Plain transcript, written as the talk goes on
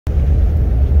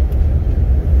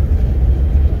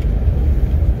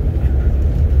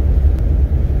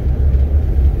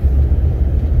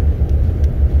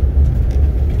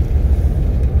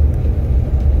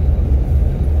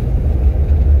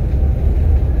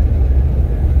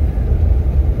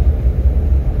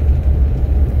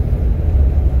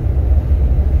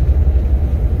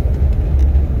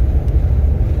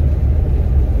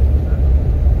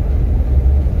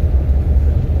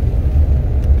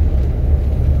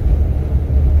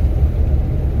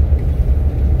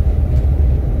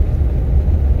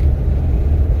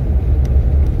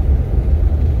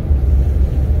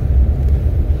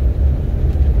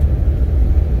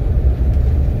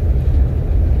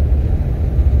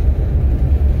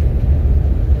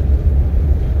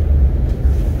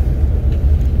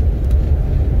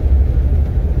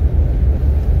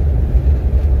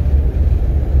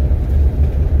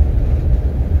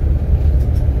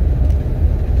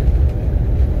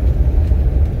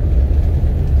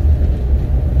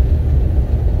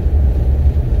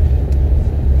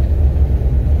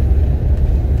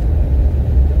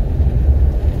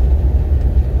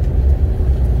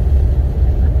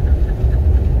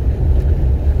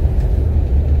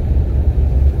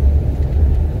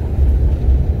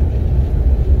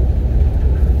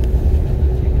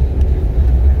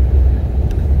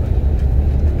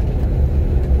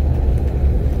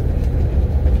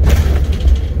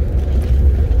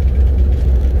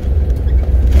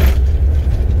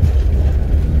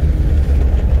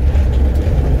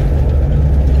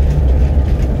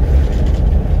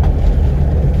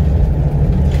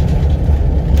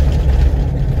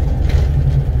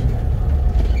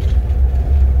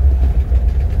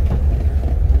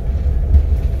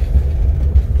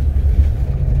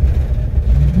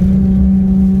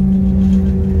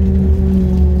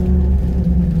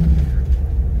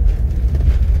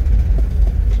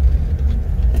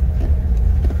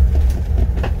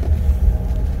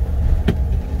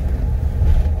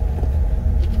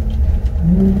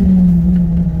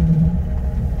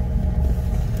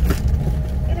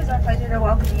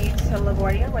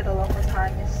the local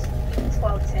time is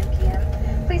 12:10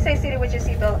 p.m. Please stay seated with your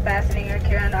seatbelt fastening or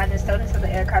carry-on items stowed until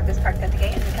the aircraft is parked at the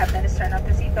gate and the captain has turned off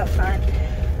the seatbelt sign.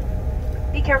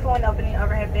 Be careful when opening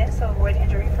overhead bins to avoid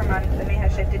injury from items that may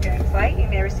have shifted during flight. You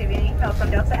may receive an email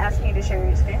from Delta asking you to share your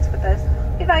experience with us.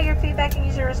 We value your feedback and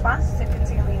use your responses to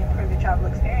continually improve your travel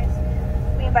experience.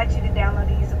 We invite you to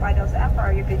download and use the Fly Delta app for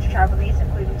all your future travel needs,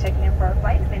 including checking in for a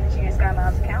flight and managing your Sky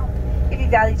Miles account. If you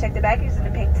value check the bag using the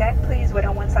pink tag, please wait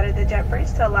on one side of the jet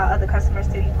bridge to allow other customers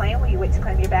to deplane when you wait to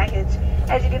claim your baggage.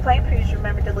 As you deplane, please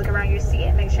remember to look around your seat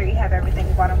and make sure you have everything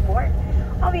you bought on board.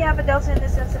 On behalf of Delta and the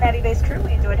Cincinnati-based crew,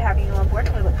 we enjoyed having you on board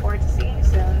and we look forward to seeing you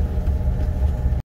soon.